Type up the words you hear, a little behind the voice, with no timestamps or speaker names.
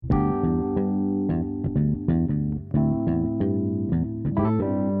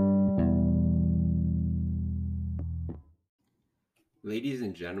Ladies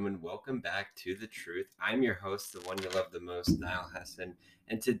and gentlemen, welcome back to The Truth. I'm your host, the one you love the most, Niall Hesson,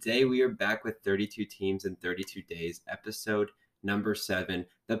 and today we are back with 32 teams in 32 days, episode number 7,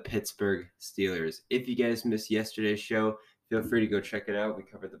 the Pittsburgh Steelers. If you guys missed yesterday's show, feel free to go check it out. We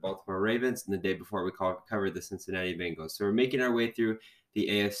covered the Baltimore Ravens, and the day before we covered the Cincinnati Bengals. So we're making our way through the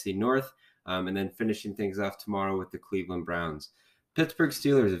AFC North, and then finishing things off tomorrow with the Cleveland Browns. Pittsburgh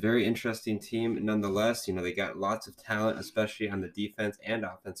Steelers, a very interesting team nonetheless. They got lots of talent, especially on the defense and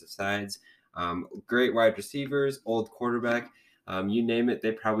offensive sides. Great wide receivers, old quarterback, you name it,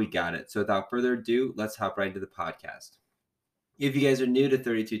 they probably got it. So without further ado, let's hop right into the podcast. If you guys are new to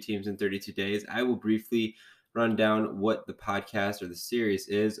 32 teams in 32 days, I will briefly run down what the podcast or the series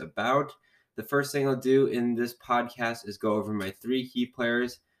is about. The first thing I'll do in this podcast is go over my 3 key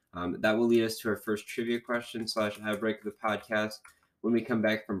players. That will lead us to our first trivia question / outbreak of the podcast. When we come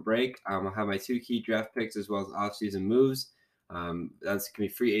back from break, I'll have my 2 key draft picks as well as offseason moves. That's going to be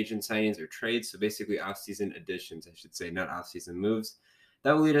free agent signings or trades. So basically offseason additions, I should say, not offseason moves.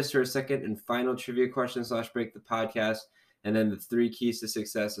 That will lead us to our second and final trivia question / break the podcast. And then the 3 keys to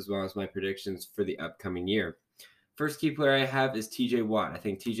success as well as my predictions for the upcoming year. First key player I have is TJ Watt. I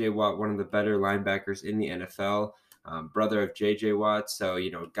think TJ Watt, one of the better linebackers in the NFL, brother of JJ Watt. So,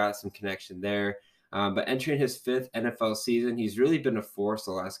 got some connection there. But entering his 5th NFL season, he's really been a force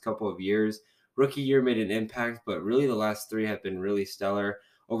the last couple of years. Rookie year made an impact, but really the last 3 have been really stellar.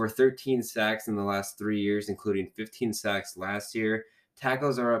 Over 13 sacks in the last 3 years, including 15 sacks last year.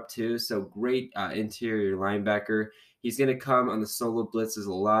 Tackles are up too, so great interior linebacker. He's going to come on the solo blitzes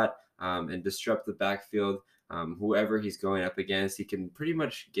a lot and disrupt the backfield. Whoever he's going up against, he can pretty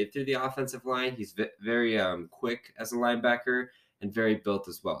much get through the offensive line. He's very quick as a linebacker and very built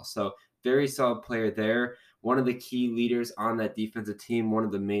as well. So very solid player there. One of the key leaders on that defensive team, one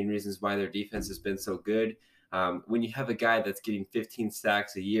of the main reasons why their defense has been so good. When you have a guy that's getting 15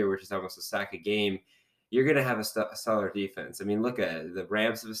 sacks a year, which is almost a sack a game, you're going to have a stellar defense. I mean, look at it. The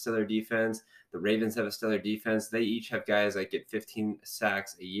Rams have a stellar defense. The Ravens have a stellar defense. They each have guys that get 15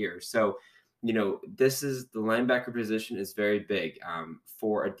 sacks a year. So, this is the linebacker position is very big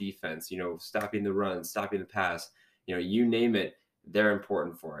for a defense, stopping the run, stopping the pass, you name it. They're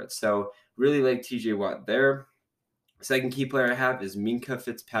important for it. So really like TJ Watt there. Second key player I have is Minkah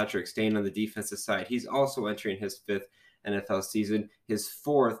Fitzpatrick, staying on the defensive side. He's also entering his 5th NFL season, his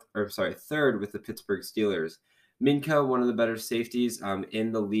third with the Pittsburgh Steelers. Minkah, one of the better safeties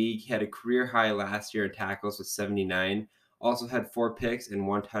in the league. He had a career high last year in tackles with 79. Also had 4 picks and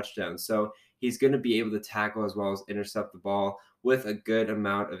 1 touchdown. So he's going to be able to tackle as well as intercept the ball with a good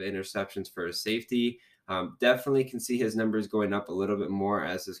amount of interceptions for a safety. Definitely can see his numbers going up a little bit more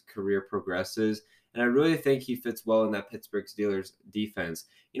as his career progresses. And I really think he fits well in that Pittsburgh Steelers defense.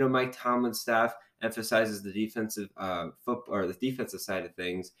 Mike Tomlin's staff emphasizes the defensive the defensive side of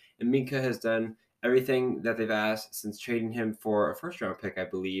things. And Minkah has done everything that they've asked since trading him for a first-round pick, I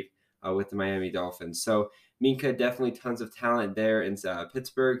believe, with the Miami Dolphins. So Minkah, definitely tons of talent there in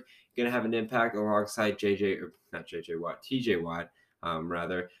Pittsburgh. Going to have an impact alongside TJ Watt, TJ Watt,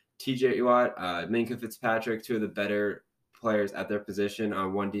 Minkah Fitzpatrick, 2 of the better players at their position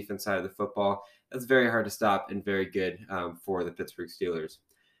on one defense side of the football. That's very hard to stop and very good for the Pittsburgh Steelers.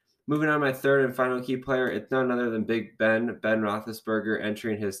 Moving on, my third and final key player, it's none other than Big Ben Roethlisberger,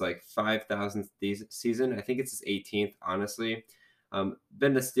 entering his 5,000th season. I think it's his 18th, honestly.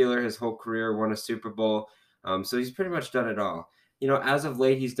 Been a Steeler his whole career, won a Super Bowl. So he's pretty much done it all. As of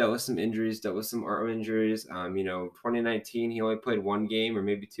late, he's dealt with some injuries, dealt with some arm injuries. 2019, he only played 1 game or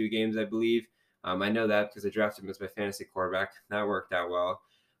maybe 2 games, I believe. I know that because I drafted him as my fantasy quarterback. That worked out well.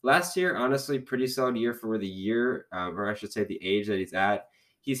 Last year, honestly, pretty solid year for the year, or I should say the age that he's at.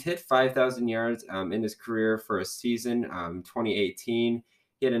 He's hit 5,000 yards in his career for a season, 2018.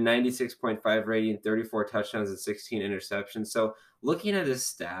 He had a 96.5 rating, 34 touchdowns, and 16 interceptions. So looking at his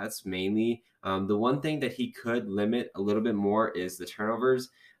stats mainly, the one thing that he could limit a little bit more is the turnovers.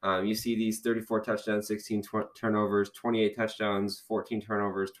 You see these 34 touchdowns, 16 turnovers, 28 touchdowns, 14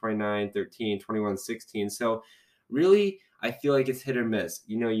 turnovers, 29, 13, 21, 16. So really, I feel like it's hit or miss.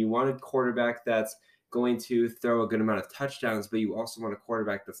 You want a quarterback that's going to throw a good amount of touchdowns, but you also want a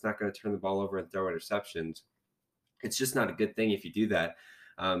quarterback that's not going to turn the ball over and throw interceptions. It's just not a good thing if you do that.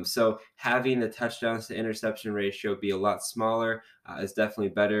 So having the touchdowns to interception ratio be a lot smaller is definitely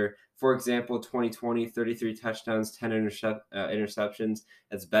better. For example, 2020, 33 touchdowns, 10 interceptions.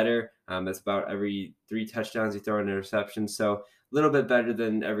 That's better. That's about every 3 touchdowns you throw an interception. So a little bit better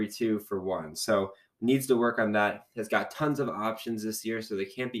than every 2 for 1. So needs to work on that. Has got tons of options this year, so there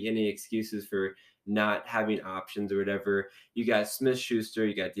can't be any excuses for not having options or whatever. You got Smith-Schuster,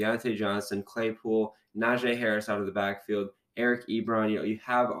 you got Deontay Johnson, Claypool, Najee Harris out of the backfield. Eric Ebron. You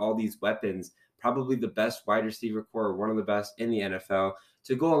have all these weapons, probably the best wide receiver core, one of the best in the NFL,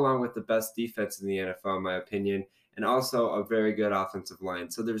 to go along with the best defense in the NFL, in my opinion, and also a very good offensive line.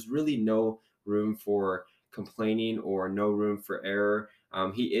 So there's really no room for complaining or no room for error.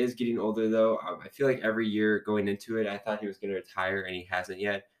 He is getting older, though. I feel like every year going into it, I thought he was going to retire, and he hasn't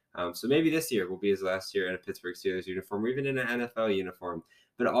yet. So maybe this year will be his last year in a Pittsburgh Steelers uniform or even in an NFL uniform.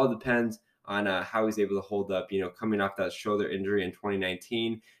 But it all depends on how he's able to hold up. Coming off that shoulder injury in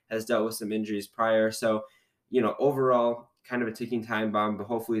 2019, has dealt with some injuries prior. So, overall, kind of a ticking time bomb, but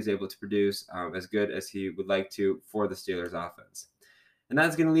hopefully he's able to produce as good as he would like to for the Steelers offense. And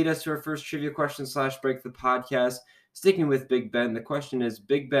that's going to lead us to our first trivia question / break the podcast. Sticking with Big Ben, the question is,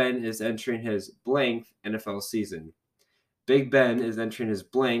 Big Ben is entering his blank NFL season. Big Ben is entering his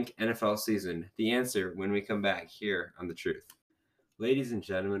blank NFL season. The answer when we come back here on The Truth. Ladies and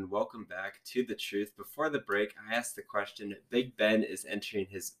gentlemen, welcome back to The Truth. Before the break, I asked the question, Big Ben is entering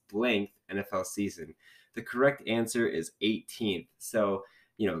his blank NFL season. The correct answer is 18th. So,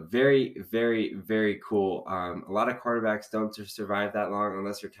 very, very, very cool. A lot of quarterbacks don't survive that long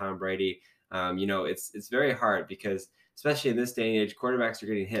unless you're Tom Brady. It's very hard because, especially in this day and age, quarterbacks are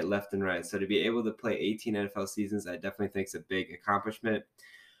getting hit left and right. So to be able to play 18 NFL seasons, I definitely think is a big accomplishment.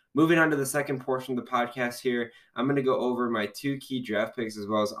 Moving on to the second portion of the podcast here, I'm going to go over my 2 key draft picks as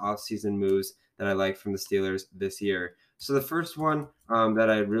well as offseason moves that I like from the Steelers this year. So the first one that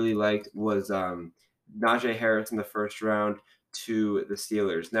I really liked was Najee Harris in the first round to the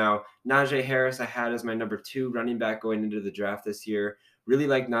Steelers. Now, Najee Harris I had as my number 2 running back going into the draft this year. Really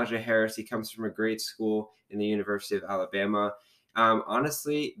like Najee Harris. He comes from a great school in the University of Alabama.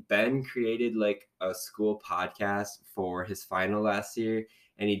 Honestly, Ben created like a school podcast for his final last year,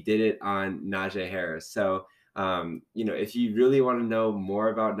 and he did it on Najee Harris. So, if you really want to know more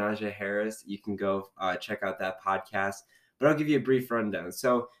about Najee Harris, you can go check out that podcast. But I'll give you a brief rundown.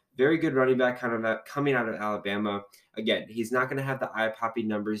 So, very good running back coming out of Alabama. Again, he's not going to have the eye-popping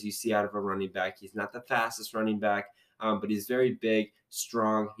numbers you see out of a running back. He's not the fastest running back, but he's very big,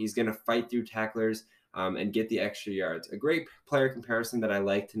 strong. He's going to fight through tacklers and get the extra yards. A great player comparison that I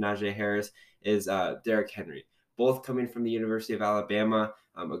like to Najee Harris is Derrick Henry. Both coming from the University of Alabama,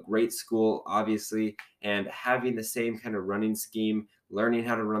 a great school, obviously, and having the same kind of running scheme, learning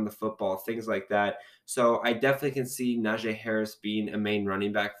how to run the football, things like that. So I definitely can see Najee Harris being a main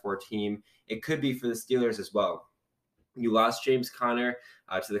running back for a team. It could be for the Steelers as well. You lost James Conner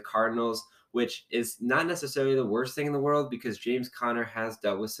to the Cardinals, which is not necessarily the worst thing in the world because James Conner has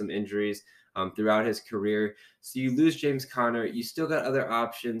dealt with some injuries throughout his career. So you lose James Conner. You still got other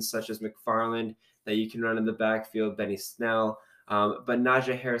options such as McFarland that you can run in the backfield, Benny Snell. But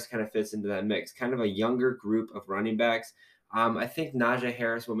Najee Harris kind of fits into that mix, kind of a younger group of running backs. I think Najee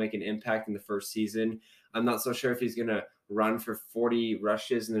Harris will make an impact in the first season. I'm not so sure if he's going to run for 40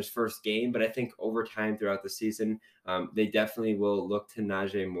 rushes in his first game, but I think over time throughout the season, they definitely will look to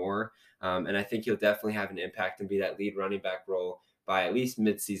Najee more. And I think he'll definitely have an impact and be that lead running back role by at least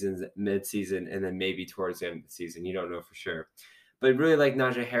mid-season, and then maybe towards the end of the season. You don't know for sure. But I really like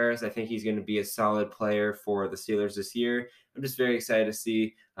Najee Harris. I think he's going to be a solid player for the Steelers this year. I'm just very excited to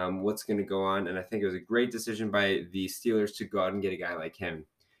see what's going to go on. And I think it was a great decision by the Steelers to go out and get a guy like him.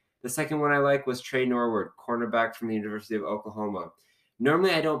 The second one I like was Trey Norwood, cornerback from the University of Oklahoma.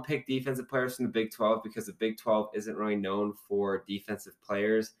 Normally, I don't pick defensive players from the Big 12 because the Big 12 isn't really known for defensive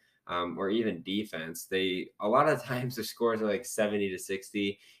players or even defense. A lot of times their scores are like 70 to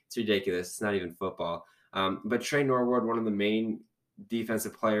 60. It's ridiculous. It's not even football. But Trey Norwood, one of the main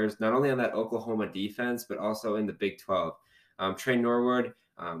defensive players, not only on that Oklahoma defense, but also in the Big 12. Trey Norwood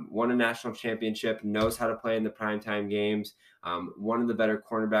won a national championship, knows how to play in the primetime games, one of the better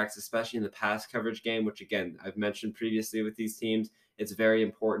cornerbacks, especially in the pass coverage game, which, again, I've mentioned previously with these teams. It's very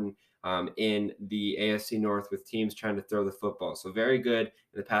important in the AFC North with teams trying to throw the football. So very good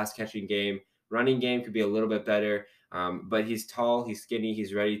in the pass catching game. Running game could be a little bit better, but he's tall, he's skinny,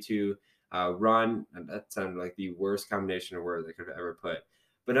 he's ready to run. And that sounded like the worst combination of words I could have ever put.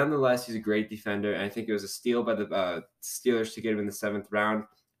 But nonetheless, he's a great defender, and I think it was a steal by the Steelers to get him in the 7th round.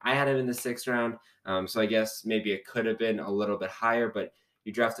 I had him in the 6th round, so I guess maybe it could have been a little bit higher, but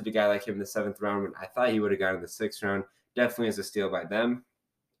you drafted a guy like him in the 7th round when I thought he would have gotten in the 6th round. Definitely is a steal by them.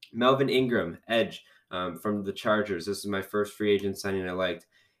 Melvin Ingram, edge from the Chargers. This is my first free agent signing I liked.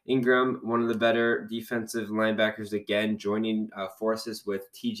 Ingram, one of the better defensive linebackers, again, joining forces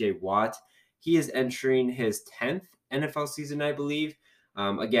with TJ Watt. He is entering his 10th NFL season, I believe.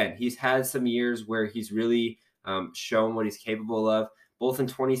 Again, he's had some years where he's really shown what he's capable of. Both in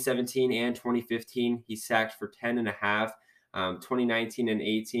 2017 and 2015, he sacked for 10.5. 2019 and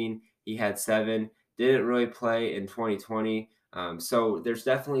 18, he had 7. didn't really play in 2020. So there's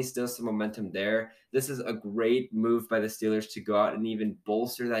definitely still some momentum there. This is a great move by the Steelers to go out and even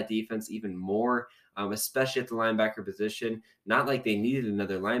bolster that defense even more, especially at the linebacker position. Not like they needed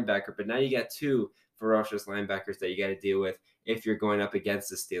another linebacker, but now you got two ferocious linebackers that you got to deal with if you're going up against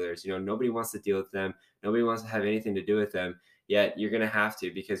the Steelers. Nobody wants to deal with them. Nobody wants to have anything to do with them. Yet you're going to have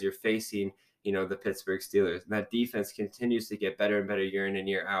to, because you're facing, the Pittsburgh Steelers. And that defense continues to get better and better year in and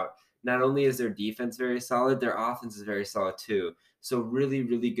year out. Not only is their defense very solid, their offense is very solid too. So really,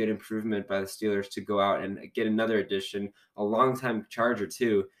 really good improvement by the Steelers to go out and get another addition, a longtime Charger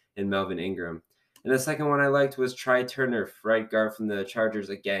too, in Melvin Ingram. And the second one I liked was Try Turner, right guard from the Chargers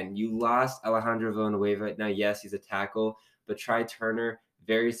again. You lost Alejandro Villanueva. Now, yes, he's a tackle, but Try Turner,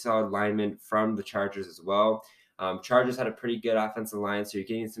 very solid lineman from the Chargers as well. Chargers had a pretty good offensive line, so you're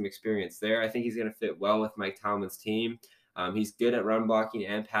getting some experience there. I think he's going to fit well with Mike Tomlin's team. He's good at run blocking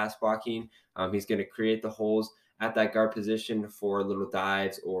and pass blocking. He's going to create the holes at that guard position for little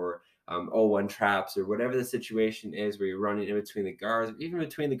dives or 0-1 traps or whatever the situation is where you're running in between the guards, even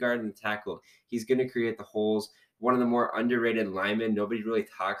between the guard and the tackle. He's going to create the holes. One of the more underrated linemen. Nobody really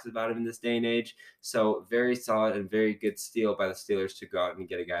talks about him in this day and age. So very solid and very good steal by the Steelers to go out and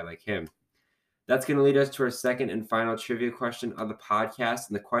get a guy like him. That's going to lead us to our second and final trivia question of the podcast.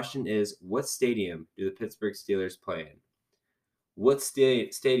 And the question is, what stadium do the Pittsburgh Steelers play in? What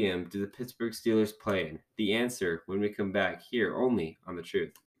stadium do the Pittsburgh Steelers play in? The answer when we come back here only on The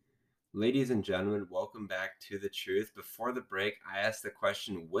Truth. Ladies and gentlemen, welcome back to The Truth. Before the break, I asked the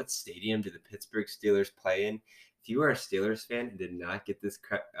question, what stadium do the Pittsburgh Steelers play in? If you are a Steelers fan and did not get this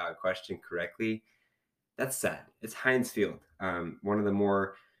question correctly, that's sad. It's Heinz Field, one of the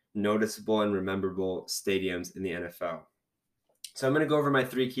more noticeable and rememberable stadiums in the NFL. So I'm going to go over my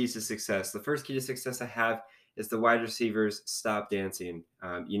 3 keys to success. The first key to success I have is the wide receivers stop dancing.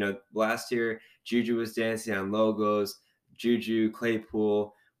 Last year, Juju was dancing on logos. Juju,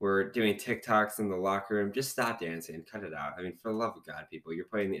 Claypool were doing TikToks in the locker room. Just stop dancing. Cut it out. I mean, for the love of God, people, you're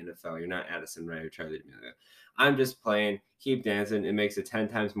playing the NFL. You're not Addison Rae or Charlie D'Amelio. I'm just playing. Keep dancing. It makes it 10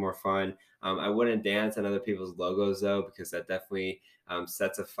 times more fun. I wouldn't dance on other people's logos, though, because that definitely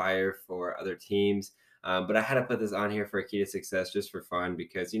sets a fire for other teams. But I had to put this on here for a key to success just for fun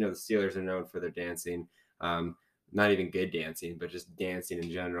because, the Steelers are known for their dancing. Not even good dancing, but just dancing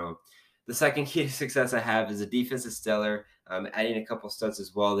in general. The second key to success I have is the defense is stellar. Adding a couple studs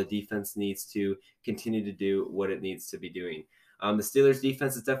as well. The defense needs to continue to do what it needs to be doing. The Steelers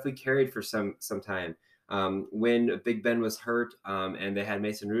defense is definitely carried for some time. When Big Ben was hurt and they had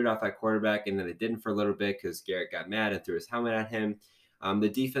Mason Rudolph at quarterback, and then they didn't for a little bit because Garrett got mad and threw his helmet at him, the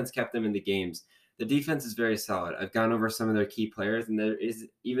defense kept them in the games. The defense is very solid. I've gone over some of their key players, and there is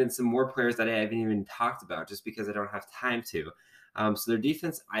even some more players that I haven't even talked about just because I don't have time to. So their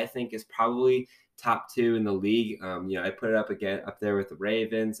defense, I think, is probably top 2 in the league. I put it up there with the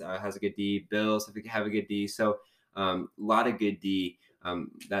Ravens. Has a good D. Bills have a good D. So a lot of good D.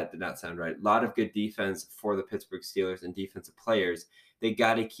 That did not sound right. A lot of good defense for the Pittsburgh Steelers and defensive players. They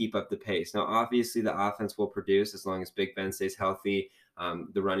got to keep up the pace. Now, obviously, the offense will produce as long as Big Ben stays healthy.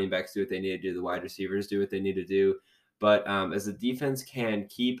 The running backs do what they need to do. The wide receivers do what they need to do. But as the defense can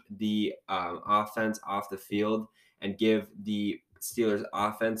keep the offense off the field and give the Steelers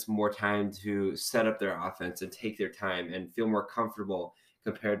offense more time to set up their offense and take their time and feel more comfortable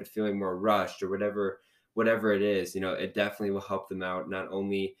compared to feeling more rushed or whatever it is, it definitely will help them out, not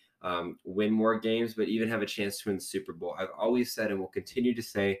only win more games, but even have a chance to win the Super Bowl. I've always said and will continue to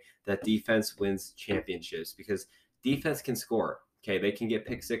say that defense wins championships because defense can score. Okay, they can get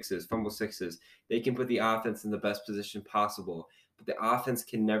pick sixes, fumble sixes. They can put the offense in the best position possible, but the offense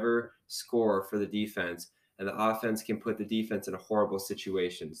can never score for the defense, and the offense can put the defense in a horrible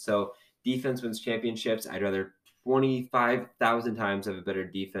situation. So defense wins championships. I'd rather 25,000 times have a better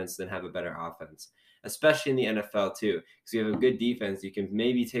defense than have a better offense, especially in the NFL too. Because you have a good defense, you can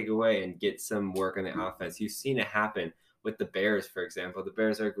maybe take away and get some work on the offense. You've seen it happen with the Bears, for example. The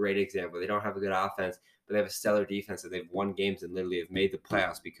Bears are a great example. They don't have a good offense, but they have a stellar defense, and they've won games and literally have made the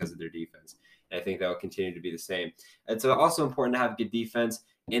playoffs because of their defense. And I think that will continue to be the same. And so also important to have good defense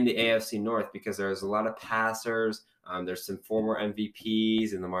in the AFC North because there's a lot of passers. There's some former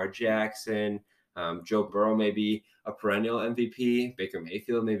MVPs and Lamar Jackson. Joe Burrow may be a perennial MVP. Baker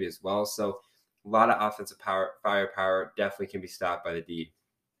Mayfield maybe as well. So a lot of offensive firepower definitely can be stopped by the D.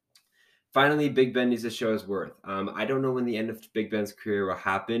 Finally, Big Ben needs to show his worth. I don't know when the end of Big Ben's career will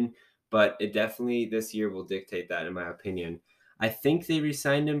happen, but it definitely this year will dictate that, in my opinion. I think they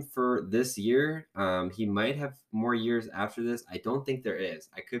re-signed him for this year. He might have more years after this. I don't think there is.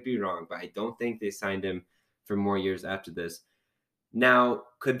 I could be wrong, but I don't think they signed him for more years after this. Now,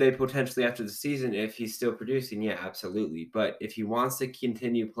 could they potentially after the season, if he's still producing? Yeah, absolutely. But if he wants to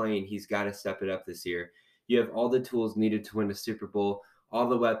continue playing, he's got to step it up this year. You have all the tools needed to win a Super Bowl, all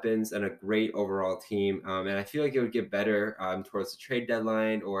the weapons, and a great overall team. And I feel like it would get better towards the trade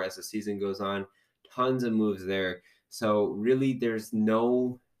deadline or as the season goes on. Tons of moves there. So really, there's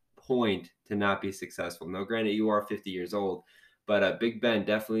no point to not be successful. Now, granted, you are 50 years old, but Big Ben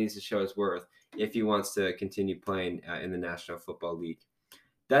definitely needs to show his worth if he wants to continue playing in the National Football League.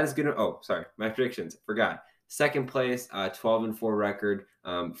 That is gonna. Oh, sorry, my predictions. Forgot. Second place, 12-4 record,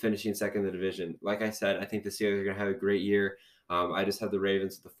 finishing second in the division. Like I said, I think the Steelers are gonna have a great year. I just have the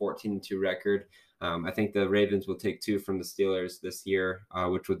Ravens with a 14-2 record. I think the Ravens will take 2 from the Steelers this year,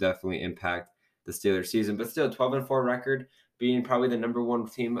 which will definitely impact the Steelers season. But still, 12-4 record, being probably the number one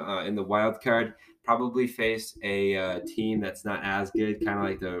team in the wild card. Probably face a team that's not as good, kind of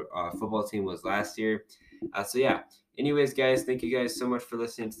like the football team was last year. So yeah. Anyways, guys, thank you guys so much for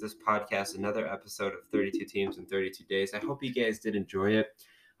listening to this podcast. Another episode of 32 Teams in 32 Days. I hope you guys did enjoy it.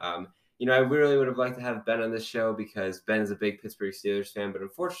 Um, I really would have liked to have Ben on this show because Ben is a big Pittsburgh Steelers fan, but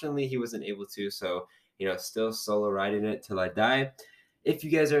unfortunately he wasn't able to. So, still solo riding it till I die. If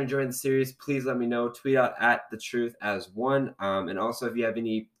you guys are enjoying the series, please let me know. Tweet out at the truth as one. And also, if you have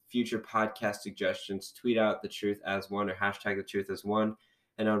any future podcast suggestions, tweet out the truth as one or hashtag the truth as one,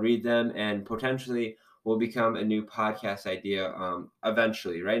 and I'll read them and potentially will become a new podcast idea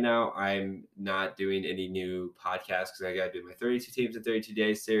eventually. Right now, I'm not doing any new podcasts because I got to do my 32 Teams in 32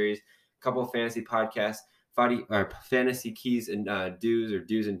 Days series, a couple of fantasy podcasts, fantasy keys and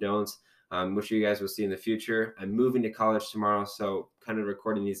do's and don'ts, which you guys will see in the future. I'm moving to college tomorrow, so kind of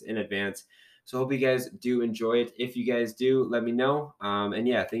recording these in advance. So hope you guys do enjoy it. If you guys do, let me know. And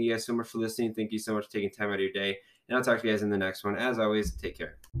yeah, thank you guys so much for listening. Thank you so much for taking time out of your day. And I'll talk to you guys in the next one. As always, take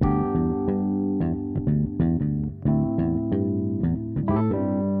care.